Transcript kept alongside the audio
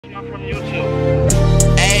coming from YouTube.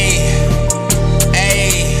 Ayy,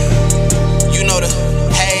 ayy, you know the,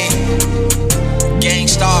 hey, gang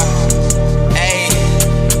star, ayy,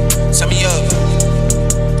 sum me up,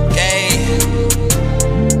 ayy.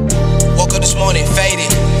 Woke up this morning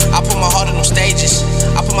faded, I put my heart on them stages,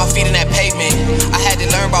 I put my feet in that pavement, I had to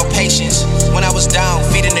learn about patience. When I was down,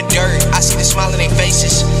 feet in the dirt, I see the smile in their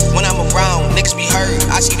faces. When I'm around, niggas be hurt,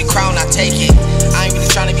 I see the crown, I take it. I ain't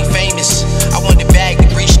really tryna be